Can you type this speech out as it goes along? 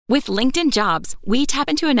With LinkedIn Jobs, we tap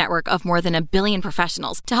into a network of more than 1 billion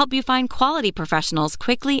professionals to help you find quality professionals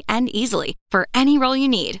quickly and easily for any role you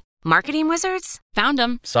need. Marketing wizards? Found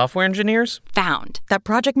them. Software engineers? Found. That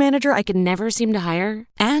project manager I could never seem to hire?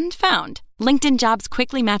 And found. LinkedIn Jobs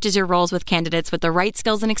quickly matches your roles with candidates with the right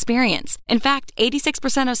skills and experience. In fact,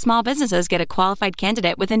 86% of small businesses get a qualified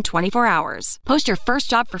candidate within 24 hours. Post your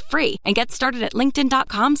first job for free and get started at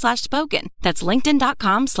linkedin.com/spoken. That's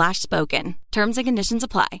linkedin.com/spoken. Terms and conditions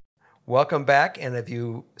apply. Welcome back. And if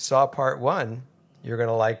you saw part 1, you're going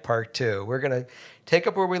to like part 2. We're going to take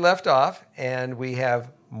up where we left off, and we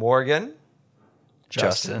have Morgan,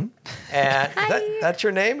 Justin. And that's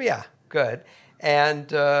your name? Yeah, good.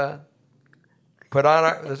 And I'll put on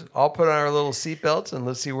our little seatbelts, and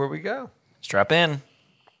let's see where we go. Strap in.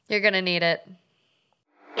 You're going to need it.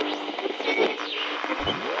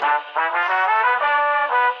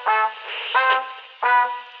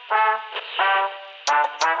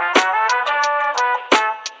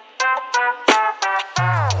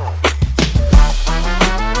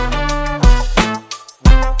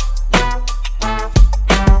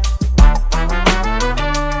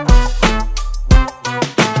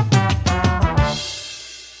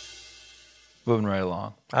 Moving right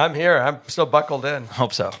along. I'm here. I'm still buckled in.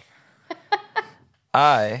 Hope so.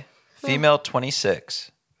 I, female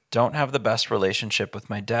 26, don't have the best relationship with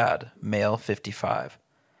my dad, male 55.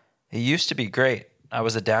 He used to be great. I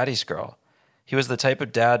was a daddy's girl. He was the type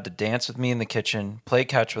of dad to dance with me in the kitchen, play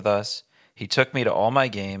catch with us. He took me to all my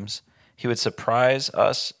games. He would surprise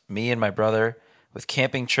us, me and my brother, with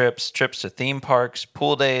camping trips, trips to theme parks,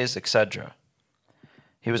 pool days, etc.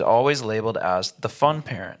 He was always labeled as the fun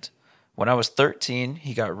parent. When I was 13,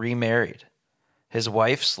 he got remarried. His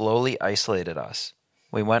wife slowly isolated us.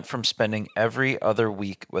 We went from spending every other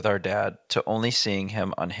week with our dad to only seeing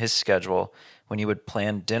him on his schedule when he would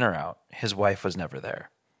plan dinner out. His wife was never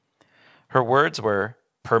there. Her words were,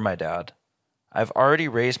 per my dad, "I've already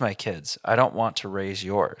raised my kids. I don't want to raise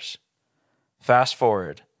yours." Fast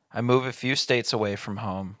forward, I move a few states away from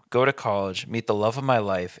home, go to college, meet the love of my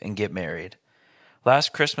life, and get married.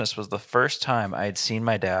 Last Christmas was the first time I had seen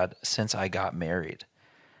my dad since I got married.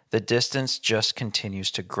 The distance just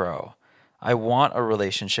continues to grow. I want a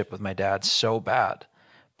relationship with my dad so bad,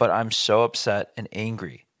 but I'm so upset and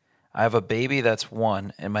angry. I have a baby that's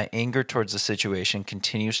 1, and my anger towards the situation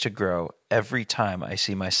continues to grow every time I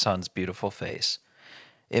see my son's beautiful face.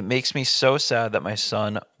 It makes me so sad that my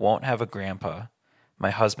son won't have a grandpa.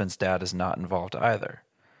 My husband's dad is not involved either.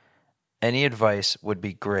 Any advice would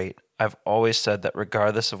be great. I've always said that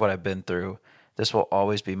regardless of what I've been through, this will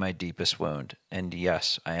always be my deepest wound. And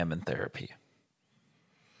yes, I am in therapy.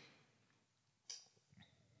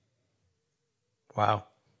 Wow.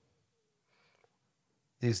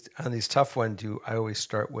 On these tough ones, I always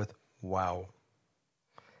start with wow.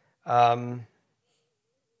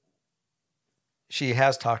 She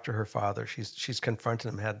has talked to her father. She's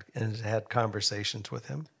confronted him, had conversations with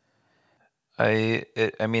him.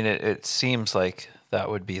 It seems like that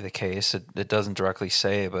would be the case. It doesn't directly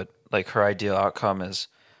say, but like her ideal outcome is,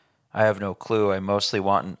 I have no clue. I mostly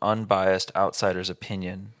want an unbiased outsider's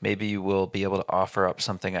opinion. Maybe you will be able to offer up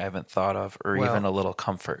something I haven't thought of, or even a little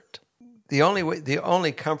comfort. The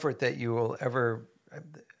only comfort that you will ever,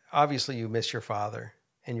 obviously you miss your father,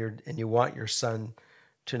 and you want your son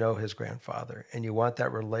to know his grandfather, and you want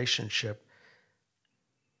that relationship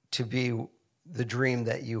to be the dream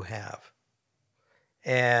that you have.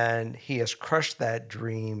 And he has crushed that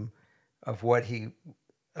dream of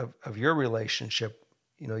of your relationship,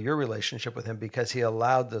 your relationship with him, because he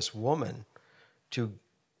allowed this woman to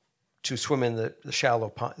swim in the shallow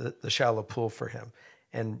pool for him,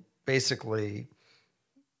 and basically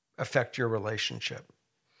affect your relationship.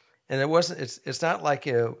 And it's not like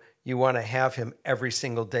you want to have him every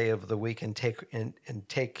single day of the week and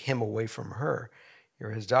take him away from her. You're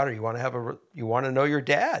his daughter. You want to know your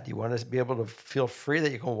dad. You want to be able to feel free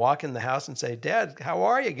that you can walk in the house and say, "Dad, how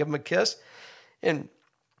are you?" Give him a kiss. And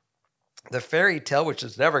the fairy tale, which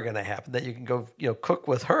is never going to happen, that you can go, cook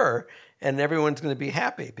with her and everyone's going to be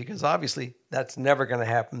happy, because obviously that's never going to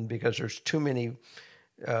happen, because there's too many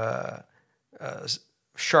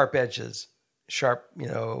sharp edges,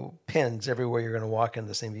 pins everywhere you're going to walk in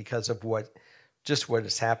this thing, because of what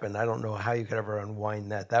has happened. I don't know how you could ever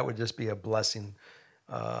unwind that. That would just be a blessing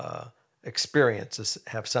experience, to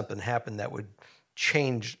have something happen that would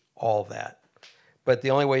change all that. But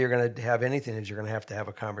the only way you're going to have anything is you're going to have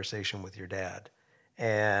a conversation with your dad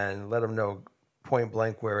and let him know point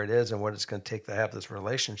blank where it is and what it's going to take to have this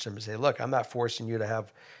relationship, and say, "Look, I'm not forcing you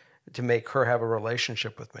to make her have a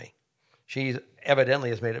relationship with me." She evidently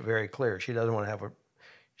has made it very clear she doesn't want to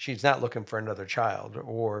she's not looking for another child,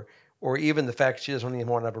 or even the fact she doesn't even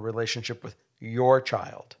want to have a relationship with your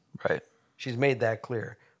child. Right. She's made that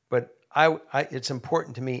clear. But it's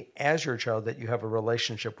important to me as your child that you have a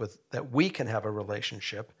relationship that we can have a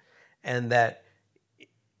relationship, and that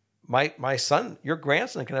my son, your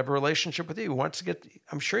grandson, can have a relationship with you. He wants to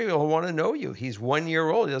I'm sure he'll want to know you. He's 1 year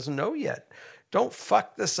old. He doesn't know yet. Don't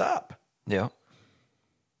fuck this up. Yeah.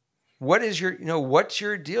 What's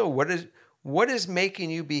your deal? What is making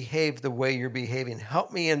you behave the way you're behaving?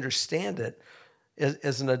 Help me understand it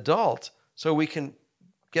as an adult so we can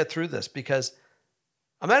get through this, because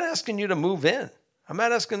I'm not asking you to move in. I'm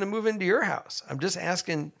not asking to move into your house. I'm just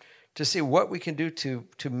asking to see what we can do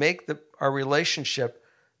to make our relationship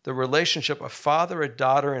the relationship a father, a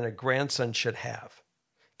daughter, and a grandson should have.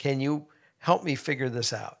 Can you help me figure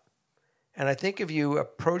this out? And I think if you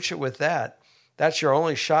approach it with that, that's your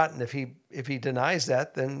only shot. And if he denies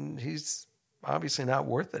that, then he's obviously not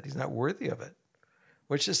worth it. He's not worthy of it,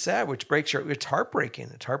 which is sad, which it's heartbreaking.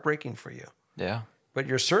 It's heartbreaking for you. Yeah. But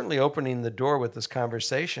you're certainly opening the door with this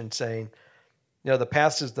conversation, saying, the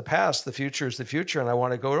past is the past, the future is the future, and I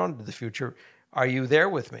want to go on to the future. Are you there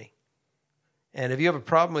with me? And if you have a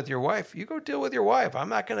problem with your wife, you go deal with your wife. I'm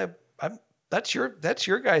not going to, that's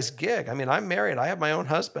your guy's gig. I mean, I'm married. I have my own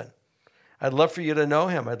husband. I'd love for you to know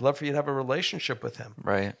him. I'd love for you to have a relationship with him.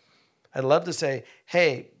 Right. I'd love to say,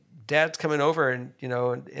 hey, Dad's coming over, and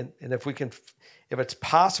if we can, if it's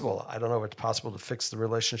possible, I don't know if it's possible to fix the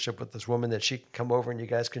relationship with this woman, that she can come over and you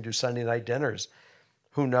guys can do Sunday night dinners.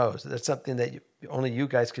 Who knows? That's something that only you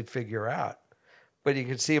guys could figure out. But you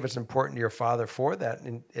can see if it's important to your father for that.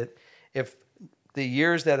 And if the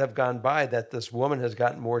years that have gone by, that this woman has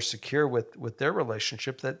gotten more secure with their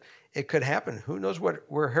relationship, that it could happen. Who knows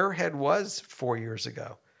where her head was 4 years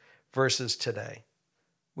ago versus today?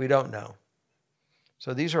 We don't know.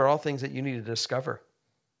 So these are all things that you need to discover.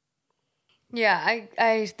 Yeah,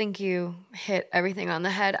 I think you hit everything on the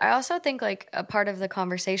head. I also think like a part of the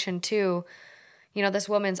conversation too, this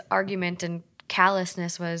woman's argument and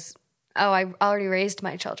callousness was, oh, I already raised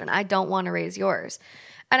my children. I don't want to raise yours.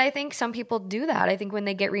 And I think some people do that. I think when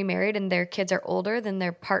they get remarried and their kids are older than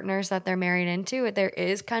their partners that they're married into, there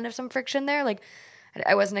is kind of some friction there. Like,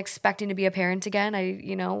 I wasn't expecting to be a parent again.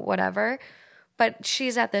 Whatever. But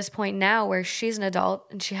she's at this point now where she's an adult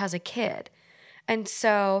and she has a kid. And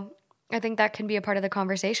so I think that can be a part of the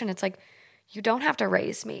conversation. It's like, you don't have to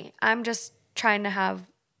raise me. I'm just trying to have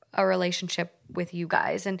a relationship with you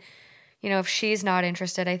guys. And, if she's not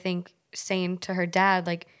interested, I think saying to her dad,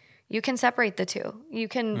 like, you can separate the two. You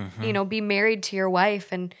can, be married to your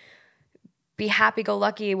wife and be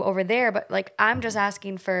happy-go-lucky over there. But like, I'm just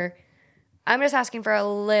asking for a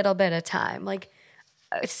little bit of time. Like,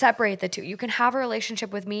 separate the two. You can have a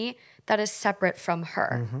relationship with me that is separate from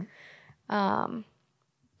her.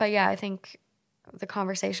 But yeah, I think the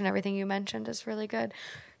conversation, everything you mentioned is really good.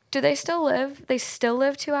 Do they still live? They still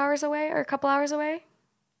live 2 hours away or a couple hours away?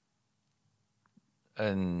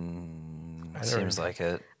 And seems like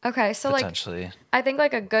it. Okay, so potentially. Like, I think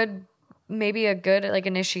like a good like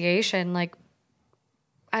initiation, like,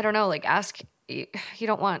 I don't know, like ask, you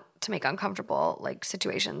don't want to make uncomfortable like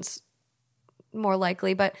situations more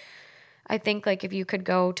likely, but I think like if you could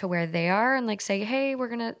go to where they are and like say, hey, we're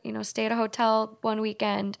going to, stay at a hotel one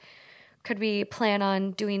weekend. Could we plan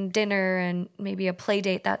on doing dinner and maybe a play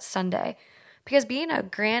date that Sunday? Because being a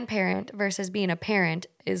grandparent versus being a parent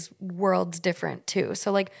is worlds different too.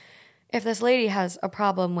 So like if this lady has a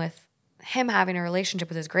problem with him having a relationship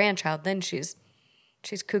with his grandchild, then she's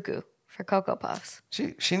cuckoo for Cocoa Puffs.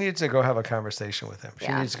 She needs to go have a conversation with him.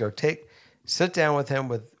 She needs to go sit down with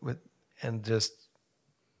him and just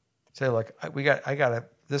say, look,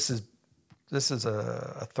 this is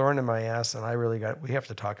a thorn in my ass, and we have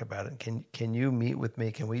to talk about it. Can you meet with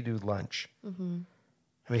me? Can we do lunch? Mm-hmm.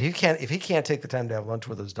 I mean, if he can't take the time to have lunch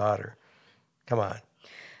with his daughter, come on.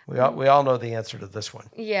 We all know the answer to this one.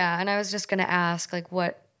 Yeah, and I was just going to ask, like,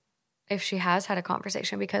 what if she has had a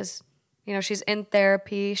conversation, because, she's in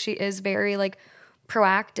therapy. She is very, like,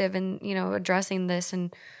 proactive in, addressing this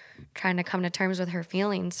and trying to come to terms with her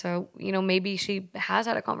feelings. So, maybe she has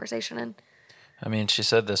had a conversation. And I mean, she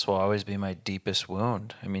said, this will always be my deepest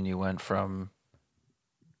wound. I mean, you went from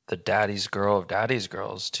the daddy's girl of daddy's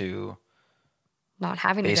girls to not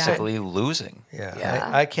having basically a dad. Losing. Yeah.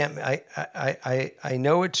 I can't, I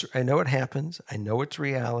know it happens. I know it's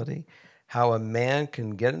reality. How a man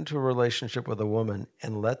can get into a relationship with a woman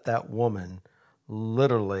and let that woman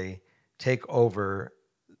literally take over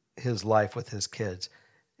his life with his kids.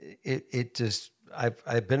 It just,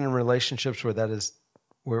 I've been in relationships where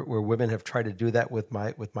where women have tried to do that with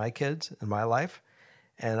my kids in my life.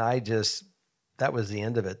 And that was the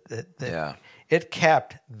end of it. Yeah. It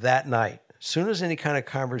capped that night. As soon as any kind of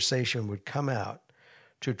conversation would come out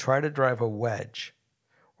to try to drive a wedge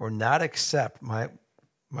or not accept my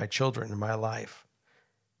children in my life,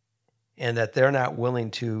 and that they're not willing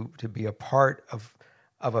to be a part of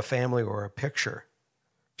a family or a picture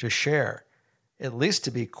to share, at least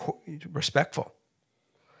to be respectful,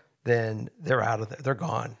 then they're out of there. They're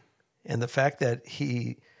gone. And the fact that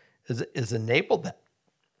he is enabled that,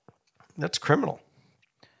 that's criminal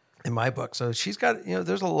in my book. So she's got,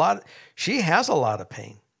 she has a lot of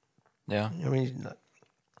pain. Yeah. I mean,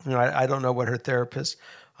 I don't know what her therapist,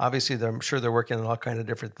 obviously I'm sure they're working on all kinds of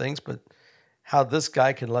different things, but how this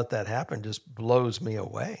guy can let that happen just blows me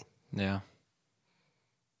away. Yeah.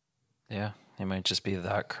 Yeah. He might just be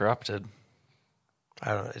that corrupted.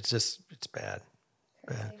 I don't know. It's bad.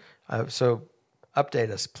 So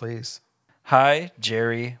update us, please. Hi,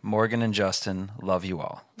 Jerry, Morgan, and Justin. Love you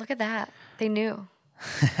all. Look at that. They knew.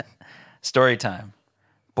 Story time.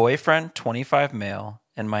 Boyfriend, 25 male,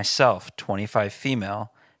 and myself, 25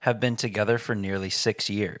 female, have been together for nearly 6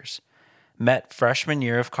 years. Met freshman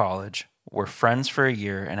year of college, were friends for a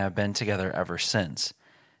year, and have been together ever since.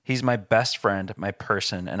 He's my best friend, my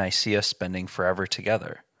person, and I see us spending forever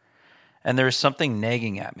together. And there is something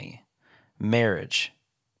nagging at me. Marriage.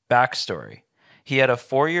 Backstory. He had a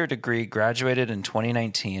 4-year degree, graduated in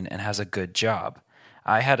 2019, and has a good job.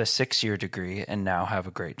 I had a 6-year degree and now have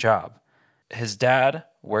a great job. His dad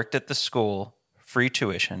worked at the school, free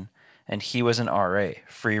tuition, and he was an RA,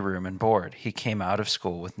 free room and board. He came out of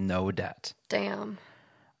school with no debt. Damn.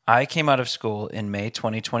 I came out of school in May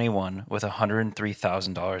 2021 with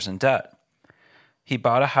 $103,000 in debt. He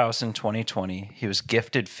bought a house in 2020. He was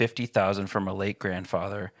gifted $50,000 from a late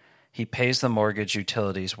grandfather. He pays the mortgage,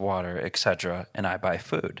 utilities, water, etc., and I buy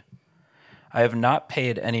food. I have not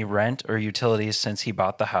paid any rent or utilities since he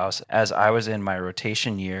bought the house, as I was in my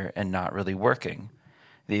rotation year and not really working.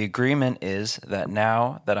 The agreement is that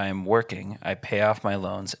now that I am working, I pay off my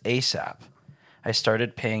loans ASAP. I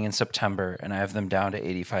started paying in September, and I have them down to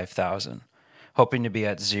 $85,000, hoping to be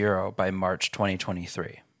at zero by March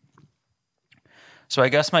 2023. So I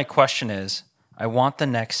guess my question is, I want the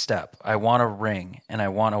next step. I want a ring, and I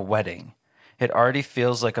want a wedding. It already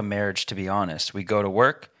feels like a marriage, to be honest. We go to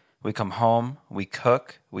work, we come home, we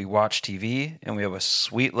cook, we watch TV, and we have a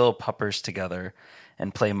sweet little puppers together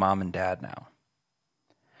and play mom and dad now.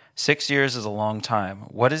 6 years is a long time.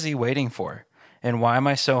 What is he waiting for? And why am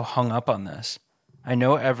I so hung up on this? I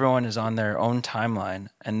know everyone is on their own timeline,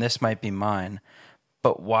 and this might be mine,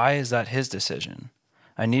 but why is that his decision?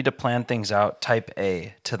 I need to plan things out type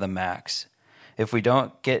A to the max. If we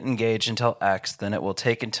don't get engaged until X, then it will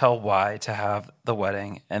take until Y to have the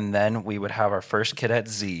wedding, and then we would have our first kid at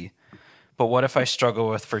Z. But what if I struggle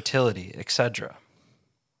with fertility, etc.?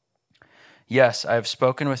 Yes, I have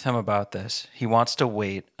spoken with him about this. He wants to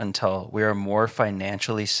wait until we are more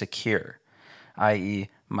financially secure, i.e.,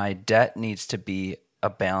 my debt needs to be a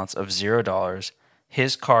balance of $0.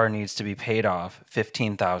 His car needs to be paid off,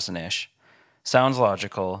 $15,000-ish. Sounds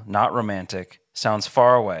logical, not romantic, sounds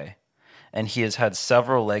far away. And he has had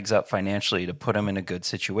several legs up financially to put him in a good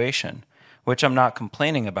situation, which I'm not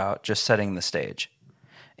complaining about, just setting the stage.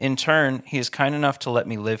 In turn, he is kind enough to let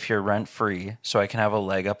me live here rent-free so I can have a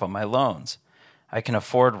leg up on my loans. I can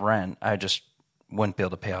afford rent, I just wouldn't be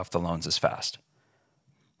able to pay off the loans as fast.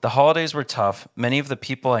 The holidays were tough. Many of the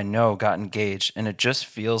people I know got engaged, and it just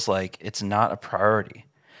feels like it's not a priority.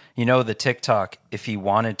 You know, the TikTok, if he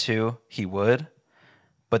wanted to, he would.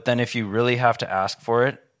 But then if you really have to ask for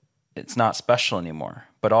it, it's not special anymore.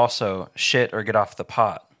 But also, shit or get off the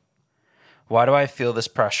pot. Why do I feel this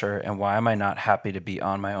pressure, and why am I not happy to be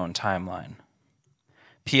on my own timeline?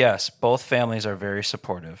 P.S. Both families are very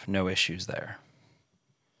supportive. No issues there.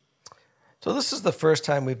 So this is the first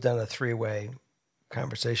time we've done a three-way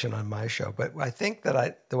conversation on my show, but I think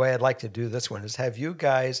that the way I'd like to do this one is have you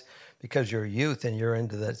guys, because you're youth and you're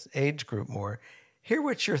into this age group more, hear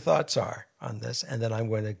what your thoughts are on this, and then I'm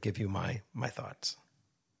going to give you my thoughts.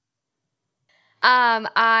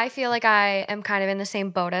 I feel like I am kind of in the same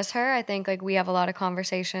boat as her. I think like we have a lot of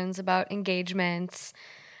conversations about engagements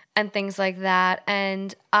and things like that,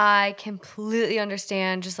 and I completely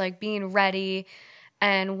understand just like being ready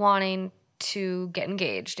and wanting to get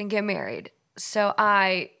engaged and get married. So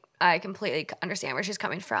I completely understand where she's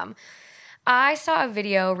coming from. I saw a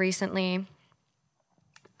video recently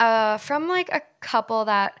from like a couple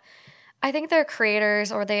that I think they're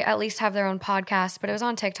creators or they at least have their own podcast, but it was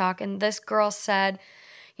on TikTok. And this girl said,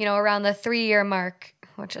 you know, around the 3-year mark,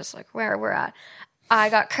 which is like where we're at, I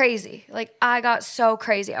got crazy. Like I got so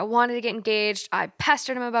crazy. I wanted to get engaged. I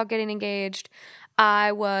pestered him about getting engaged.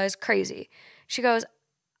 I was crazy. She goes,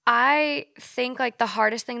 I think like the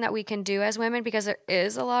hardest thing that we can do as women, because there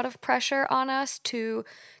is a lot of pressure on us to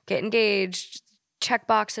get engaged, check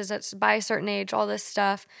boxes by a certain age, all this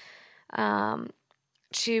stuff.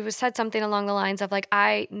 She said something along the lines of like,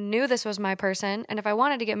 I knew this was my person, and if I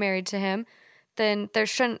wanted to get married to him, then there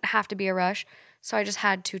shouldn't have to be a rush. So I just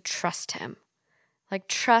had to trust him. Like,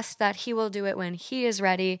 trust that he will do it when he is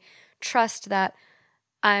ready. Trust that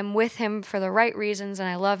I'm with him for the right reasons and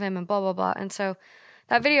I love him and blah, blah, blah. And so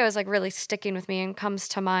that video is like really sticking with me and comes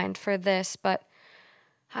to mind for this. But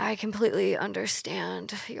I completely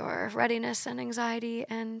understand your readiness and anxiety.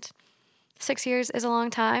 And 6 years is a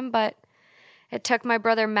long time, but it took my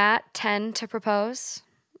brother Matt 10 to propose.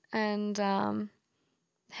 And him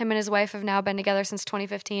and his wife have now been together since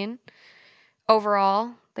 2015.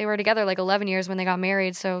 Overall, they were together like 11 years when they got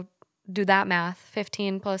married. So do that math.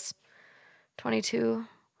 15 plus 22,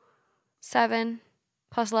 7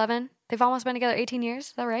 plus 11. They've almost been together 18 years.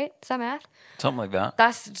 Is that right? Is that math? Something like that.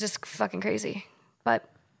 That's just fucking crazy. But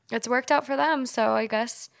it's worked out for them. So I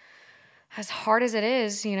guess as hard as it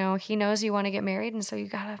is, you know, he knows you want to get married. And so you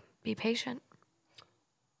got to be patient.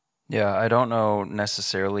 Yeah, I don't know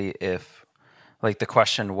necessarily if, like the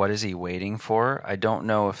question, what is he waiting for? I don't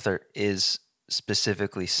know if there is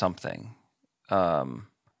specifically something.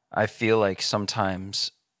 I feel like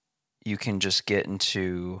sometimes you can just get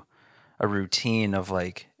into a routine of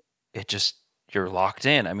like, you're locked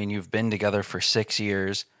in. I mean, you've been together for 6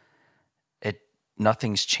 years.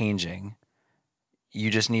 Nothing's changing. You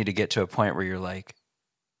just need to get to a point where you're like,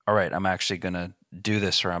 all right, I'm actually going to do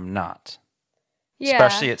this or I'm not. Yeah.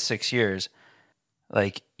 Especially at 6 years.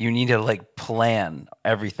 Like, you need to like plan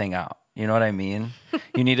everything out. You know what I mean?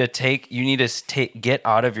 You need to get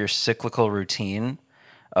out of your cyclical routine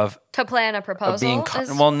to plan a proposal.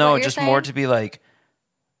 Just more to be like,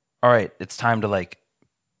 all right, it's time to like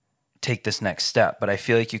take this next step. But I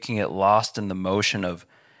feel like you can get lost in the motion of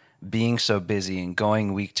being so busy and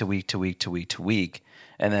going week to week to week to week to week.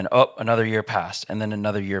 And then, another year passed, and then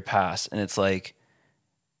another year passed. And it's like,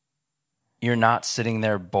 you're not sitting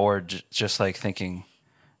there bored, just like thinking,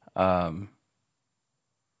 I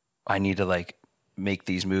need to like make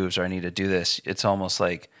these moves or I need to do this. It's almost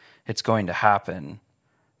like it's going to happen,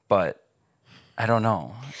 but I don't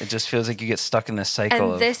know. It just feels like you get stuck in this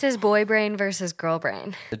cycle. And this is boy brain versus girl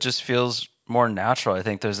brain. It just feels more natural. I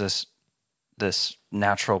think there's this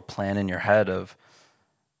natural plan in your head of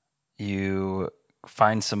you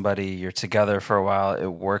find somebody, you're together for a while, it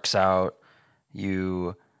works out,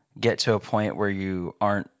 you get to a point where you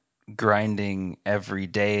aren't grinding every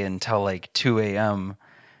day until like 2 a.m.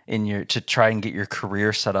 to try and get your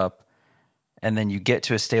career set up, and then you get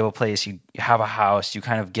to a stable place, you have a house, you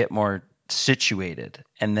kind of get more situated,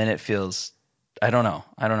 and then it feels, I don't know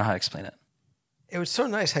how to explain it. It was so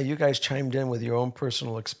nice how you guys chimed in with your own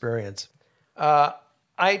personal experience.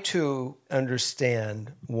 I too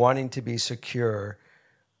understand wanting to be secure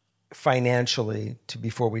financially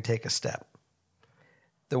before we take a step.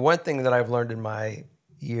 The one thing that I've learned in my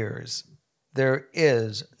years, there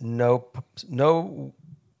is no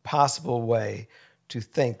possible way to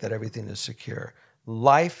think that everything is secure.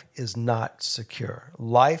 Life is not secure.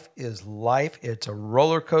 Life is life. It's a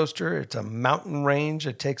roller coaster. It's a mountain range.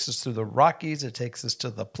 It takes us through the Rockies. It takes us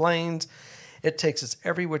to the plains. It takes us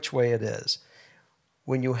every which way it is.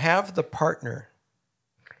 When you have the partner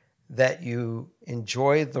that you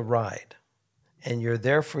enjoy the ride and you're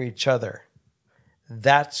there for each other,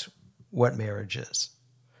 that's what marriage is.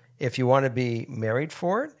 If you want to be married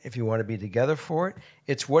for it, if you want to be together for it,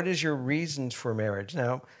 it's what is your reasons for marriage.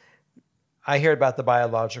 Now, I hear about the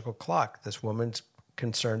biological clock. This woman's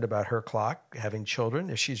concerned about her clock, having children.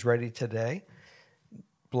 If she's ready today,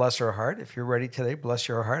 bless her heart. If you're ready today, bless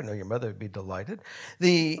your heart. I know your mother would be delighted.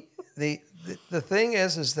 The thing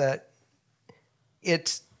is that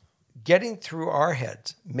it's getting through our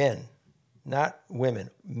heads, men, not women,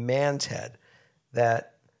 man's head,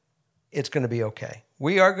 that it's going to be okay.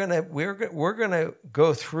 We're going to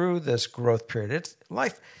go through this growth period. It's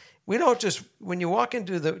life. We don't just, when you walk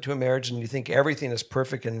to a marriage and you think everything is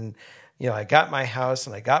perfect and, you know, I got my house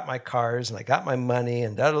and I got my cars and I got my money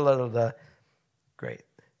and da da da da da. Great.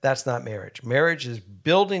 That's not marriage. Marriage is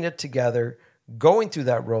building it together, going through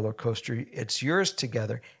that roller coaster. It's yours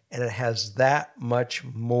together, and it has that much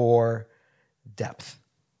more depth.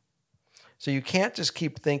 So you can't just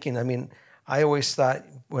keep thinking. I mean, I always thought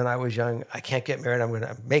when I was young, I can't get married.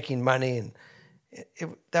 I'm making money, and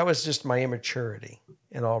that was just my immaturity.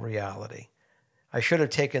 In all reality, I should have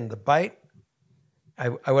taken the bite. I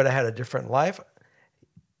would have had a different life.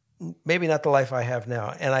 Maybe not the life I have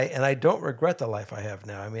now, and I don't regret the life I have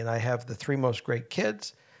now. I mean, I have the 3 most great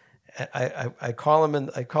kids. I call them,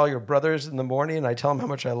 and I call your brothers in the morning, and I tell them how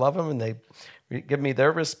much I love them, and they give me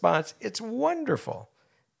their response. It's wonderful.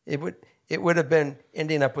 It would have been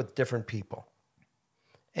ending up with different people,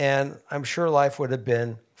 and I'm sure life would have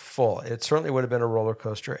been full. It certainly would have been a roller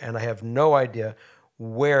coaster, and I have no idea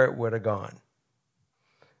where it would have gone.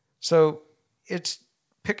 So it's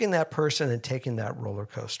picking that person and taking that roller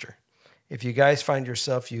coaster. If you guys find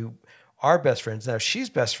yourself, you are best friends. Now, she's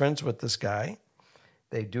best friends with this guy.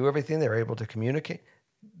 They do everything. They're able to communicate.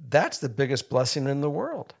 That's the biggest blessing in the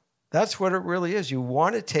world. That's what it really is. You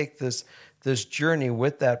want to take this journey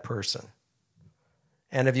with that person.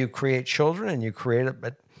 And if you create children and you create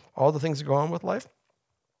all the things that go on with life,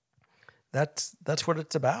 that's what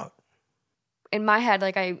it's about. In my head,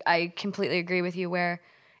 like I completely agree with you where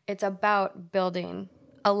it's about building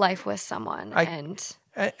a life with someone and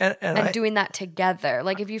doing that together.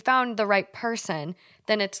 Like if you found the right person,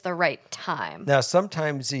 then it's the right time. Now,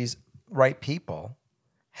 sometimes these right people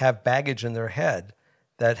have baggage in their head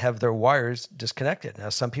that have their wires disconnected. Now,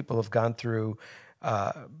 some people have gone through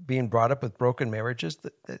being brought up with broken marriages.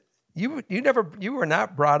 You were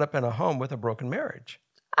not brought up in a home with a broken marriage.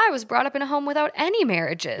 I was brought up in a home without any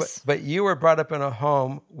marriages. But you were brought up in a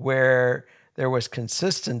home where there was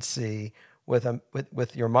consistency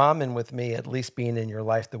with your mom and with me at least being in your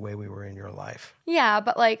life the way we were in your life. Yeah,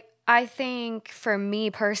 but like I think for me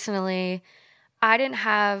personally, I didn't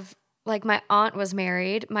have, like my aunt was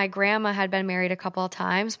married. My grandma had been married a couple of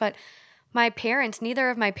times, but neither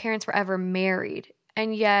of my parents were ever married.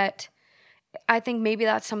 And yet I think maybe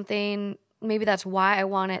that's why I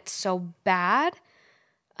want it so bad.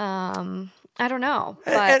 I don't know,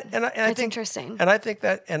 but and I think, interesting. And I think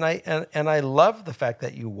that, and I love the fact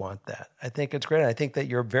that you want that. I think it's great. I think that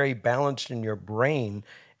you're very balanced in your brain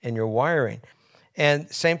and your wiring.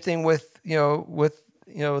 And same thing with our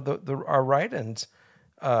Ryden's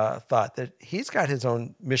thought that he's got his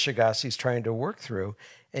own mishigas he's trying to work through.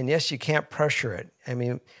 And yes, you can't pressure it. I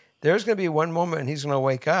mean, there's going to be one moment and he's going to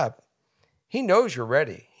wake up. He knows you're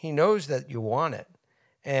ready. He knows that you want it.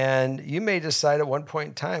 And you may decide at one point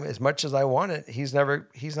in time, as much as I want it, he's not going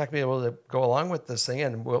to be able to go along with this thing,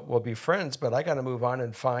 and we'll be friends. But I got to move on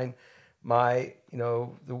and find my,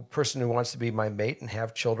 the person who wants to be my mate and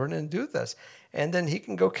have children and do this. And then he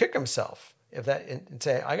can go kick himself and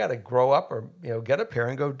say, I got to grow up or get a pair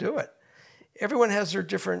and go do it. Everyone has their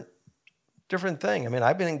different thing. I mean,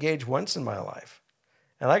 I've been engaged once in my life,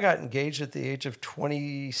 and I got engaged at the age of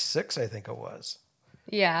 26, I think it was.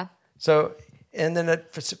 Yeah. So. And then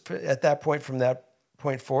at that point, from that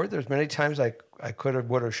point forward, there's many times I could have,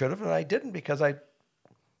 would have, should have, and I didn't because I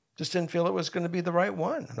just didn't feel it was going to be the right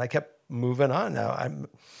one. And I kept moving on. Now, I'm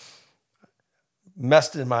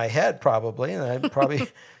messed in my head probably, and I probably,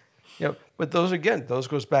 but those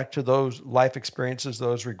goes back to those life experiences,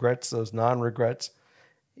 those regrets, those non-regrets.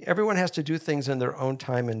 Everyone has to do things in their own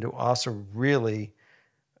time and to also really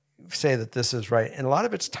say that this is right. And a lot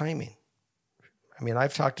of it's timing. I mean,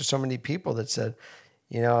 I've talked to so many people that said,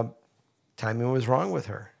 timing was wrong with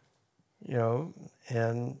her,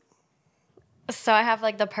 and. So I have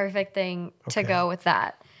like the perfect thing to go with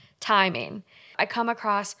that, timing. I come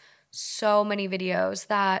across so many videos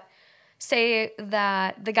that say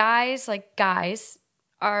that the guys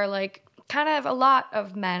are like kind of a lot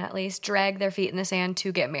of men at least drag their feet in the sand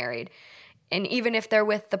to get married. And even if they're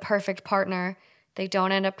with the perfect partner, they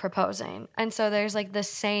don't end up proposing. And so there's like this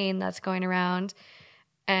saying that's going around,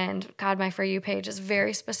 and God, my For You page is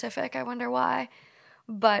very specific. I wonder why.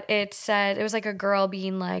 But it was like a girl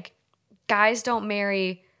being like, guys don't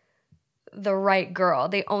marry the right girl.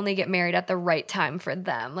 They only get married at the right time for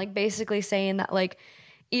them. Like basically saying that like,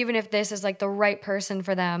 even if this is like the right person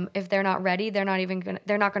for them, if they're not ready, they're not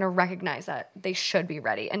going to recognize that they should be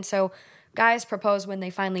ready. And so guys propose when they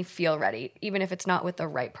finally feel ready, even if it's not with the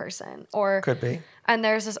right person. Or could be. And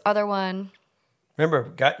there's this other one.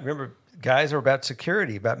 Remember, guys are about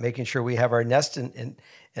security, about making sure we have our nest in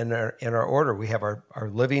our order. We have our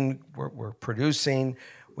living. We're producing.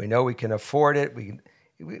 We know we can afford it.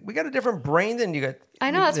 We got a different brain than you got.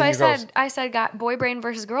 I know. That's why I said boy brain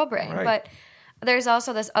versus girl brain. Right. But there's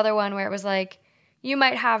also this other one where it was like you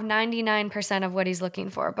might have 99% of what he's looking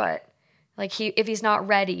for, but like if he's not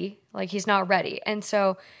ready, like he's not ready. And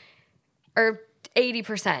so, or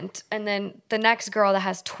 80%. And then the next girl that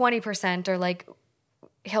has 20% or like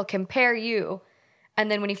he'll compare you. And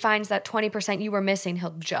then when he finds that 20% you were missing,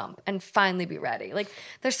 he'll jump and finally be ready. Like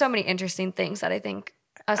there's so many interesting things that I think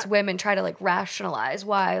us women try to like rationalize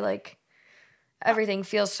why like everything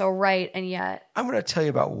feels so right. And yet I'm going to tell you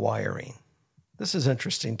about wiring. This is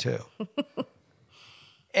interesting too.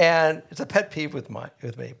 And it's a pet peeve with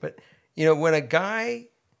me. But, when a guy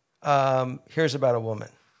here's about a woman.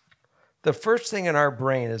 The first thing in our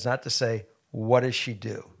brain is not to say, what does she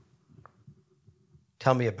do?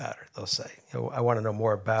 Tell me about her, they'll say. I want to know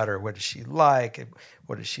more about her. What is she like?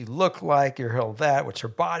 What does she look like? You're all that. What's her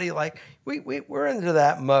body like? We're into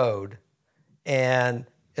that mode. And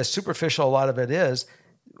as superficial a lot of it is,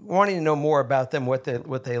 wanting to know more about them, what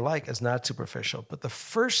they like, is not superficial. But the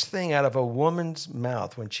first thing out of a woman's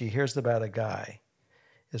mouth when she hears about a guy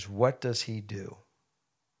is, what does he do?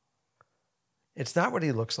 It's not what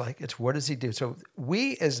he looks like. It's what does he do? So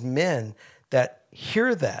we as men that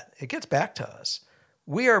hear that, it gets back to us.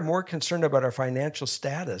 We are more concerned about our financial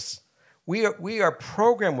status. We are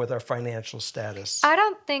programmed with our financial status. I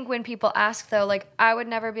don't think when people ask, though, like, I would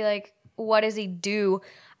never be like, what does he do?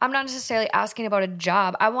 I'm not necessarily asking about a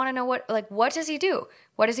job. I want to know what does he do?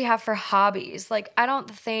 What does he have for hobbies? Like, I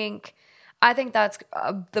think that's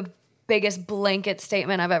the biggest blanket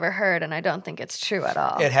statement I've ever heard, and I don't think it's true at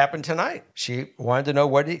all. It happened tonight. She wanted to know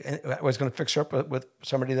I was going to fix her up with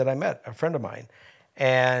somebody that I met, a friend of mine.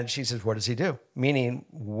 And she says, what does he do? Meaning,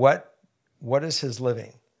 what is his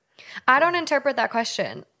living? I don't interpret that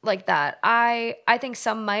question like that. I think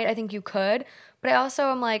some might. I think you could. But I also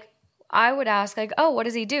am like, I would ask, like, oh, what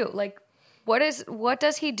does he do? Like, what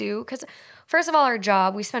does he do? Because first of all, our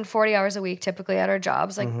job, we spend 40 hours a week typically at our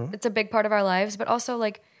jobs. Like, It's a big part of our lives. But also,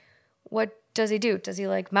 like, what does he do? Does he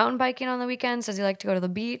like mountain biking on the weekends? Does he like to go to the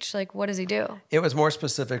beach? Like, what does he do? It was more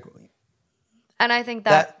specific. And I think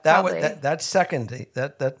that's second.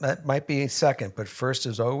 That might be second, but first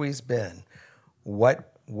has always been,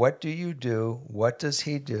 what do you do? What does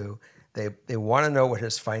he do? They want to know what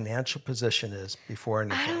his financial position is before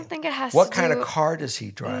anything. I don't think it has. What kind of car does he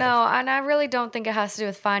drive? No, and I really don't think it has to do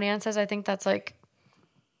with finances. I think that's like,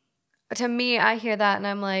 to me, I hear that and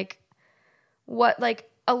I'm like,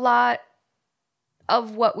 a lot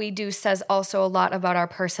of what we do says also a lot about our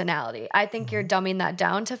personality. I think you're dumbing that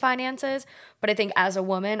down to finances, but I think as a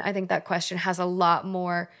woman, I think that question has a lot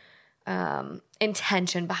more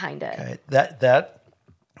intention behind it. Okay.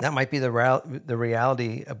 That might be the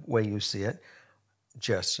reality of way you see it.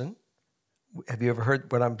 Justin, have you ever heard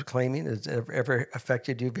what I'm claiming? Has it ever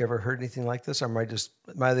affected you? Have you ever heard anything like this? Or am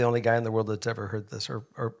I the only guy in the world that's ever heard this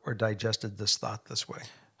or digested this thought this way?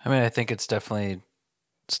 I mean, I think it's definitely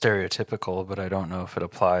stereotypical, but I don't know if it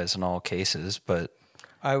applies in all cases. But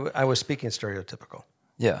I was speaking stereotypical.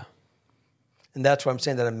 Yeah, and that's why I'm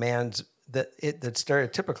saying that that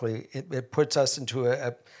stereotypically it puts us into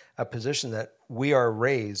a position that we are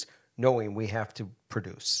raised knowing we have to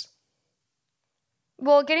produce.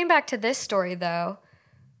 Well, getting back to this story though,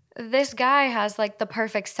 this guy has like the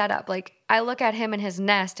perfect setup. Like, I look at him in his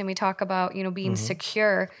nest and we talk about, being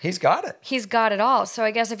secure. He's got it. He's got it all. So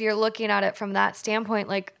I guess if you're looking at it from that standpoint,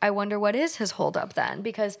 like, I wonder what is his holdup then?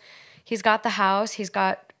 Because he's got the house, he's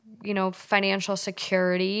got, financial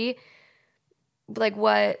security. Like,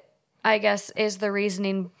 what, I guess, is the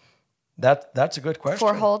reasoning? That's a good question.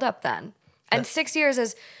 For holdup then. And 6 years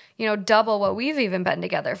is, double what we've even been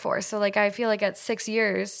together for. So like, I feel like at 6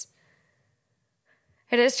 years,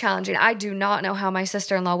 it is challenging. I do not know how my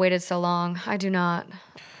sister-in-law waited so long. I do not.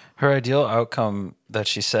 Her ideal outcome that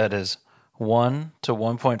she said is 1 to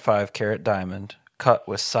 1.5 carat diamond cut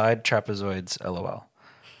with side trapezoids, LOL.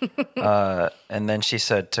 And then she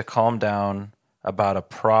said to calm down about a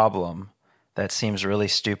problem that seems really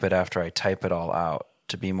stupid after I type it all out,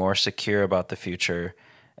 to be more secure about the future.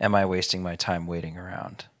 Am I wasting my time waiting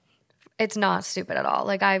around? It's not stupid at all.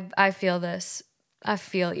 Like, I feel this. I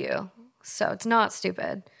feel you. So it's not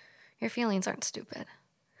stupid. Your feelings aren't stupid.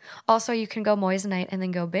 Also, you can go moissanite and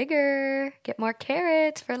then go bigger, get more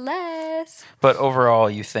carrots for less. But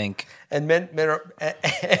overall, you think... And men are, and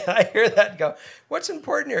I hear that and go, what's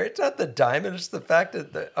important here? It's not the diamond, it's the fact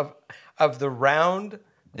that of the round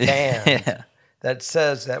band that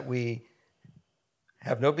says that we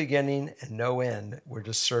have no beginning and no end. We're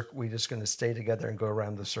just going to stay together and go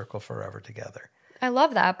around the circle forever together. I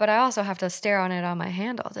love that, but I also have to stare on it on my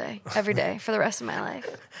hand all day, every day, for the rest of my life.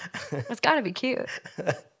 It's got to be cute.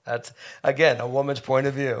 That's, again, a woman's point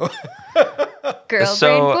of view. Girl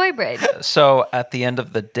brain, boy brain. So at the end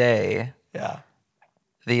of the day, yeah,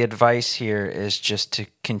 the advice here is just to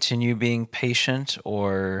continue being patient,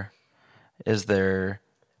 or is there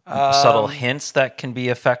subtle hints that can be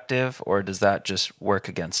effective, or does that just work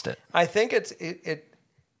against it? I think it's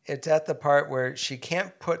at the part where she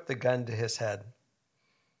can't put the gun to his head.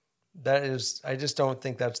 That is, I just don't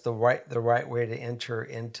think that's the right way to enter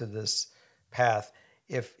into this path.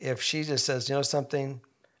 If she just says, something,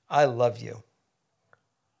 I love you,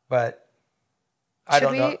 but I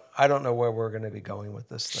don't know where we're going to be going with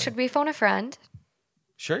this thing. Should we phone a friend?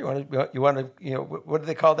 Sure. You want to, what do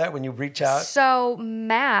they call that when you reach out? So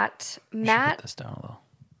Matt, Put this down a little.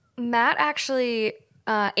 Matt actually,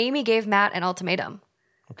 Amy gave Matt an ultimatum.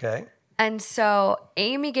 Okay. And so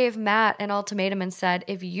Amy gave Matt an ultimatum and said,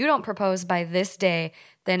 if you don't propose by this day,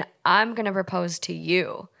 then I'm going to propose to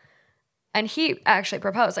you. And he actually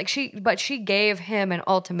proposed. But she gave him an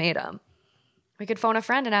ultimatum. We could phone a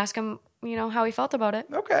friend and ask him, how he felt about it.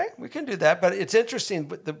 Okay, we can do that. But it's interesting.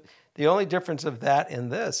 But the only difference of that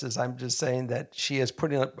and this is I'm just saying that she is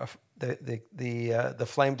putting up the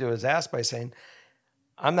flame to his ass by saying,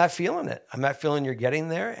 I'm not feeling it. I'm not feeling you're getting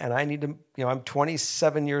there. And I need to, I'm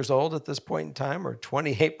 27 years old at this point in time, or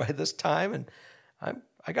 28 by this time. And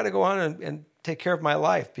I got to go on and take care of my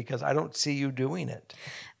life because I don't see you doing it.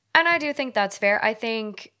 And I do think that's fair. I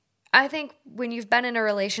think when you've been in a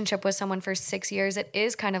relationship with someone for 6 years, it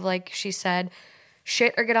is kind of like she said,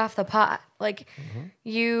 shit or get off the pot. Like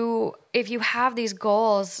if you have these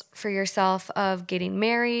goals for yourself of getting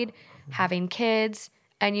married, having kids,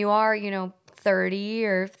 and you are, 30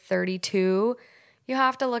 or 32, you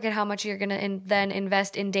have to look at how much you're going to then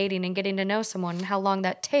invest in dating and getting to know someone and how long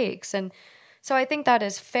that takes. And so I think that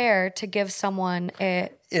is fair to give someone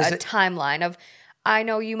a timeline of, I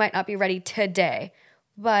know you might not be ready today,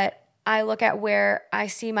 but I look at where I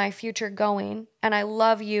see my future going and I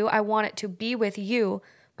love you. I want it to be with you.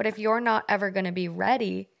 But if you're not ever going to be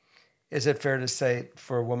ready. Is it fair to say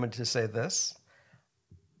for a woman to say this?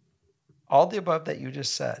 All the above that you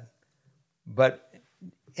just said, but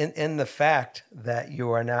in the fact that you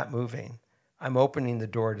are not moving, I'm opening the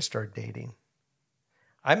door to start dating.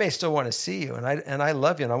 I may still want to see you and I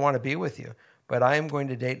love you and I want to be with you, but I am going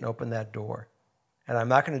to date and open that door. And I'm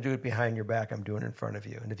not going to do it behind your back. I'm doing it in front of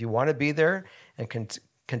you. And if you want to be there and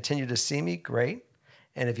continue to see me, great.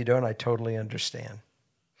 And if you don't, I totally understand.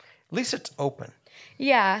 At least it's open.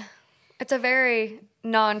 Yeah. It's a very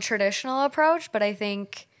non-traditional approach, but I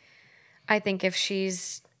think if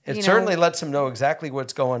she's... It certainly lets him know exactly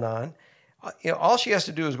what's going on. All she has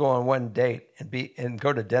to do is go on one date and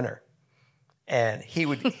go to dinner. And he's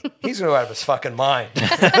going to go out of his fucking mind.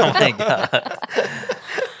 Oh my God.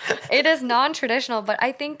 It is non-traditional, but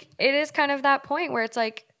I think it is kind of that point where it's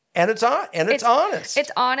like... And it's honest.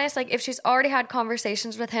 It's honest. Like, if she's already had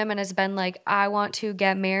conversations with him and has been like, I want to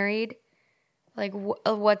get married, like,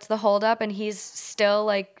 what's the holdup? And he's still,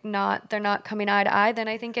 like, they're not coming eye to eye, then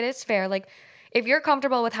I think it is fair. Like, if you're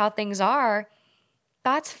comfortable with how things are,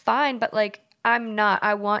 that's fine. But, like, I'm not.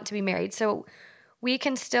 I want to be married. So we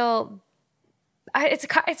can still...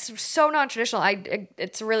 It's so non-traditional.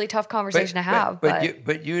 It's a really tough conversation to have.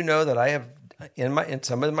 But you know that I have in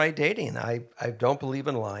some of my dating, I don't believe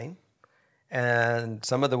in lying, and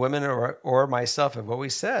some of the women or myself have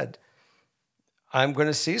always said, I'm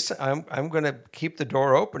going to keep the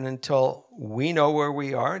door open until we know where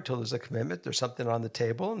we are, until there's a commitment, there's something on the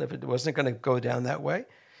table, and if it wasn't going to go down that way.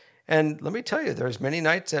 And let me tell you, there's many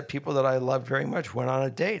nights that people that I loved very much went on a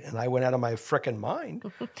date, and I went out of my frickin'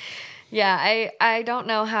 mind. Yeah, I don't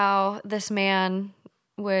know how this man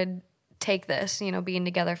would take this, being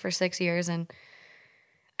together for 6 years. And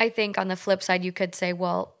I think on the flip side, you could say,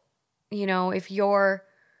 well, if you're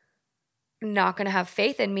not going to have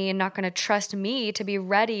faith in me and not going to trust me to be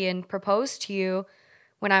ready and propose to you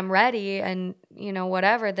when I'm ready and,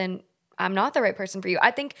 whatever, then I'm not the right person for you.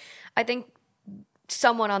 I think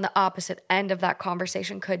someone on the opposite end of that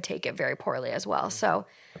conversation could take it very poorly as well. So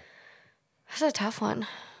that's a tough one.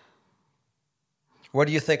 What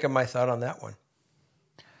do you think of my thought on that one?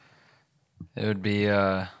 It would be,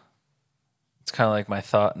 it's kind of like my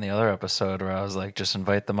thought in the other episode where I was like, just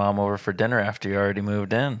invite the mom over for dinner after you already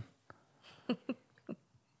moved in.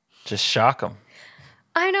 Just shock them.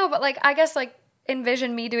 I know, but I guess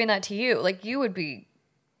envision me doing that to you. Like you'd be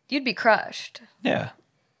crushed. Yeah.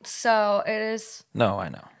 So it is. No, I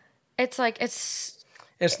know. It's not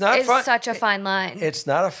fun. It's such a fine line. It's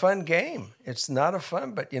not a fun game. It's not a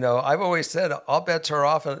fun, but I've always said all bets are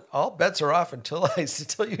off until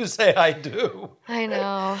you say I do. I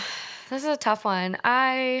know. This is a tough one.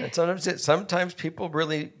 And sometimes people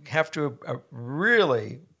really have to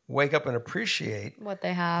really wake up and appreciate what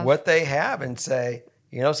they have and say,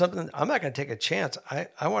 something, I'm not going to take a chance.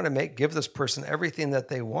 I want to give this person everything that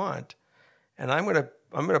they want. And I'm going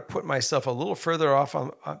to put myself a little further off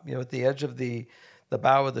on, at the edge of the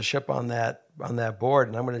bow of the ship on that board,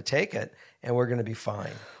 and I'm going to take it, and we're going to be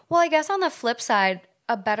fine. Well, I guess on the flip side,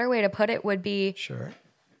 a better way to put it would be, sure,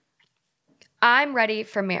 I'm ready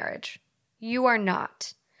for marriage. You are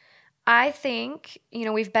not. I think,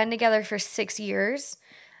 we've been together for 6 years,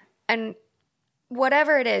 and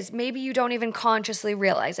whatever it is, maybe you don't even consciously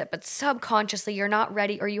realize it, but subconsciously you're not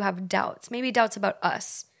ready or you have doubts. Maybe doubts about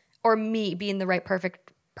us or me being the right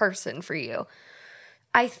perfect person for you.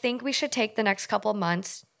 I think we should take the next couple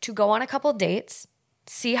months to go on a couple dates,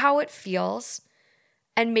 see how it feels,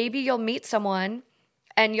 and maybe you'll meet someone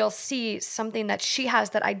and you'll see something that she has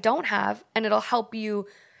that I don't have, and it'll help you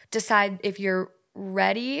decide if you're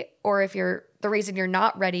ready or if the reason you're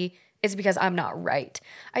not ready is because I'm not right.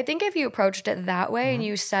 I think if you approached it that way and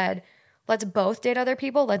you said, let's both date other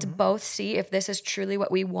people, let's both see if this is truly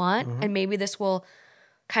what we want, and maybe this will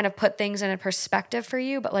kind of put things in a perspective for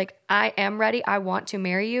you, but like, I am ready, I want to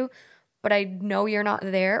marry you, but I know you're not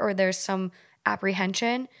there or there's some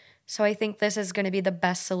apprehension. So I think this is going to be the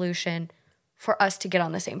best solution for us to get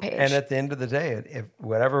on the same page. And at the end of the day, if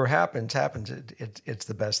whatever happens, it's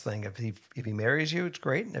the best thing. If he marries you, it's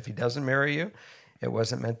great. And if he doesn't marry you, it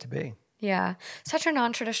wasn't meant to be. Yeah. Such a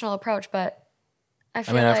non-traditional approach, but I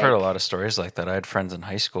feel I've heard a lot of stories like that. I had friends in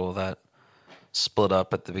high school that split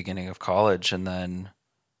up at the beginning of college, and then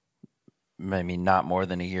maybe not more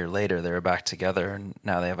than a year later, they were back together, and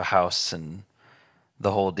now they have a house and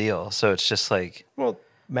the whole deal. So it's just like... Well,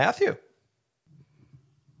 Matthew.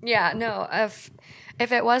 Yeah, no.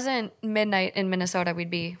 If it wasn't midnight in Minnesota, we'd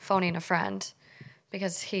be phoning a friend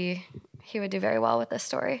because he would do very well with this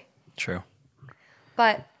story. True.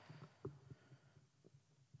 But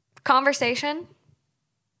conversation,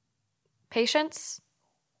 patience,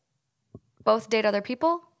 both date other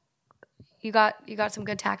people. You got some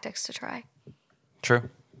good tactics to try. True.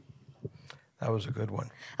 That was a good one.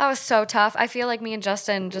 That was so tough. I feel like me and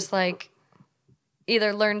Justin just like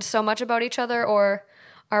either learned so much about each other or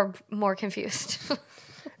are more confused.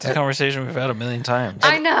 It's a conversation we've had a million times.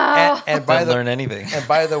 I know. And Didn't learn anything. And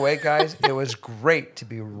by the way, guys, it was great to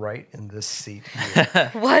be right in this seat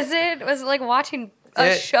here. Was it? Was it like watching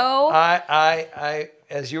a show?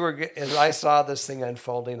 As I saw this thing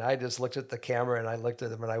unfolding, I just looked at the camera and I looked at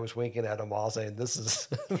them and I was winking at them all, saying, "This is."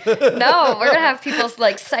 No, we're gonna have people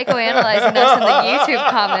like psychoanalyzing us in the YouTube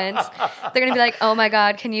comments. They're gonna be like, "Oh my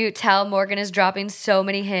God, can you tell Morgan is dropping so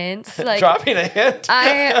many hints?" Like dropping a hint.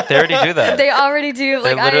 They already do that. They already do.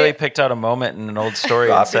 They Like literally picked out a moment in an old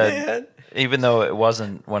story and Dropping a said, hint. even though it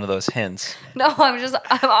wasn't one of those hints. No,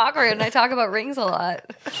 I'm awkward and I talk about rings a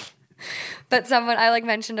lot. But I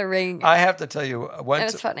mentioned a ring. I have to tell you, once It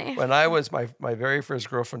was funny. when I was my very first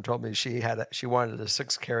girlfriend told me she wanted a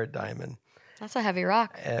 6-carat diamond. That's a heavy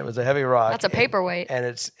rock. And it was a heavy rock. That's a paperweight.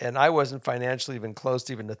 And I wasn't financially even close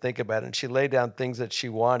to even to think about it. And she laid down things that she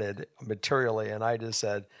wanted materially, and I just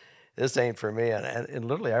said, "This ain't for me." And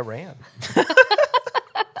literally, I ran.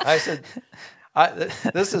 I said,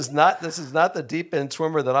 "This is not the deep end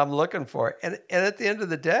swimmer that I'm looking for." And at the end of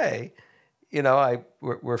the day, you know,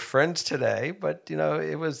 we're friends today, but you know,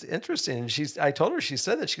 it was interesting. And I told her, she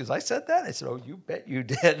said that. She goes, "I said that?" I said, "Oh, you bet you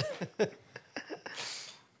did."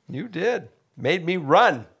 You did. Made me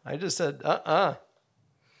run. I just said,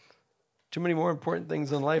 Too many more important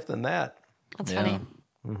things in life than that. That's funny.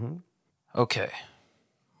 Mm-hmm. Okay.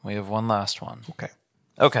 We have one last one.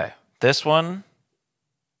 Okay. This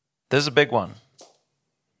is a big one.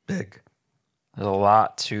 Big. There's a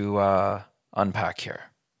lot to unpack here.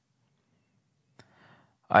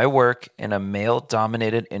 I work in a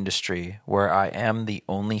male-dominated industry where I am the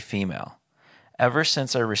only female. Ever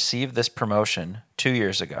since I received this promotion 2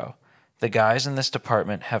 years ago, the guys in this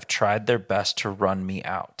department have tried their best to run me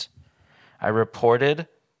out. I reported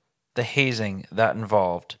the hazing that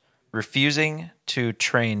involved refusing to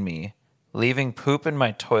train me, leaving poop in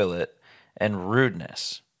my toilet, and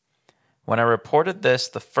rudeness. When I reported this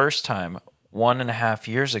the first time 1.5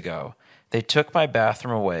 years ago, they took my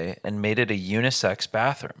bathroom away and made it a unisex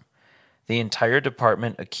bathroom. The entire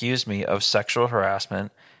department accused me of sexual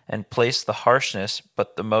harassment and placed the harshness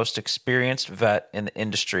but the most experienced vet in the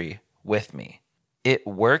industry with me. It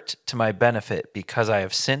worked to my benefit because I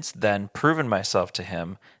have since then proven myself to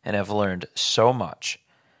him and have learned so much.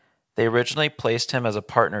 They originally placed him as a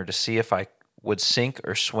partner to see if I would sink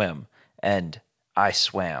or swim, and I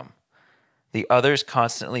swam. The others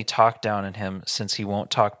constantly talk down on him since he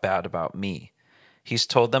won't talk bad about me. He's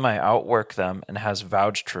told them I outwork them and has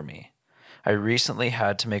vouched for me. I recently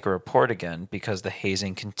had to make a report again because the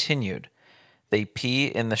hazing continued. They pee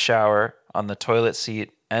in the shower, on the toilet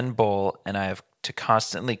seat, and bowl, and I have to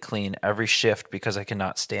constantly clean every shift because I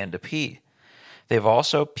cannot stand to pee. They've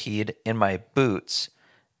also peed in my boots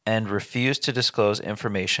and refused to disclose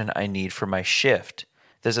information I need for my shift.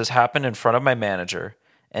 This has happened in front of my manager,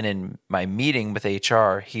 and in my meeting with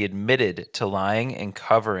HR, he admitted to lying and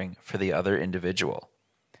covering for the other individual.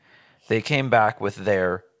 They came back with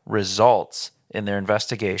their results in their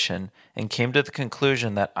investigation and came to the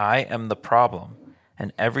conclusion that I am the problem,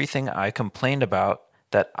 and everything I complained about,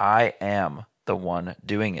 that I am the one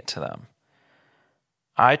doing it to them.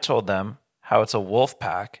 I told them how it's a wolf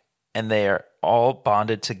pack and they are all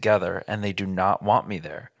bonded together and they do not want me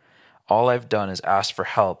there. All I've done is ask for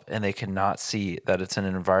help and they cannot see that it's an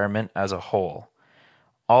environment as a whole.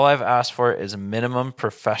 All I've asked for is minimum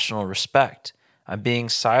professional respect. I'm being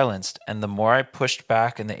silenced, and the more I pushed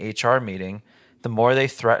back in the HR meeting, the more they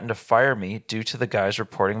threatened to fire me due to the guys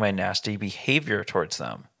reporting my nasty behavior towards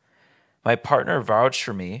them. My partner vouched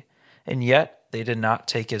for me, and yet they did not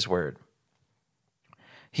take his word.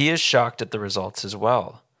 He is shocked at the results as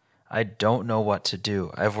well. I don't know what to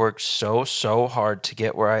do. I've worked so hard to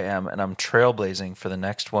get where I am, and I'm trailblazing for the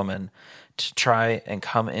next woman to try and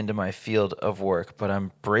come into my field of work, but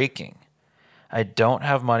I'm breaking. I don't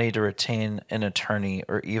have money to retain an attorney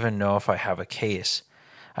or even know if I have a case.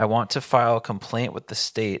 I want to file a complaint with the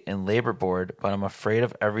state and labor board, but I'm afraid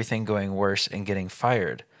of everything going worse and getting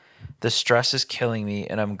fired. The stress is killing me,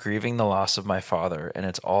 and I'm grieving the loss of my father, and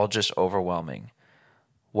it's all just overwhelming.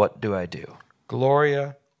 What do I do?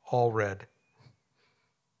 Gloria Allred.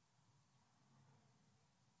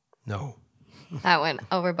 No. That went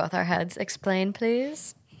over both our heads. Explain,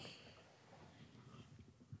 please.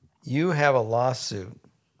 You have a lawsuit,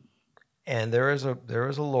 and there is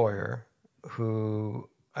a lawyer who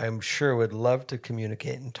I'm sure would love to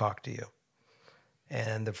communicate and talk to you.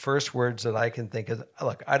 And the first words that I can think is,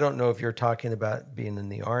 look, I don't know if you're talking about being in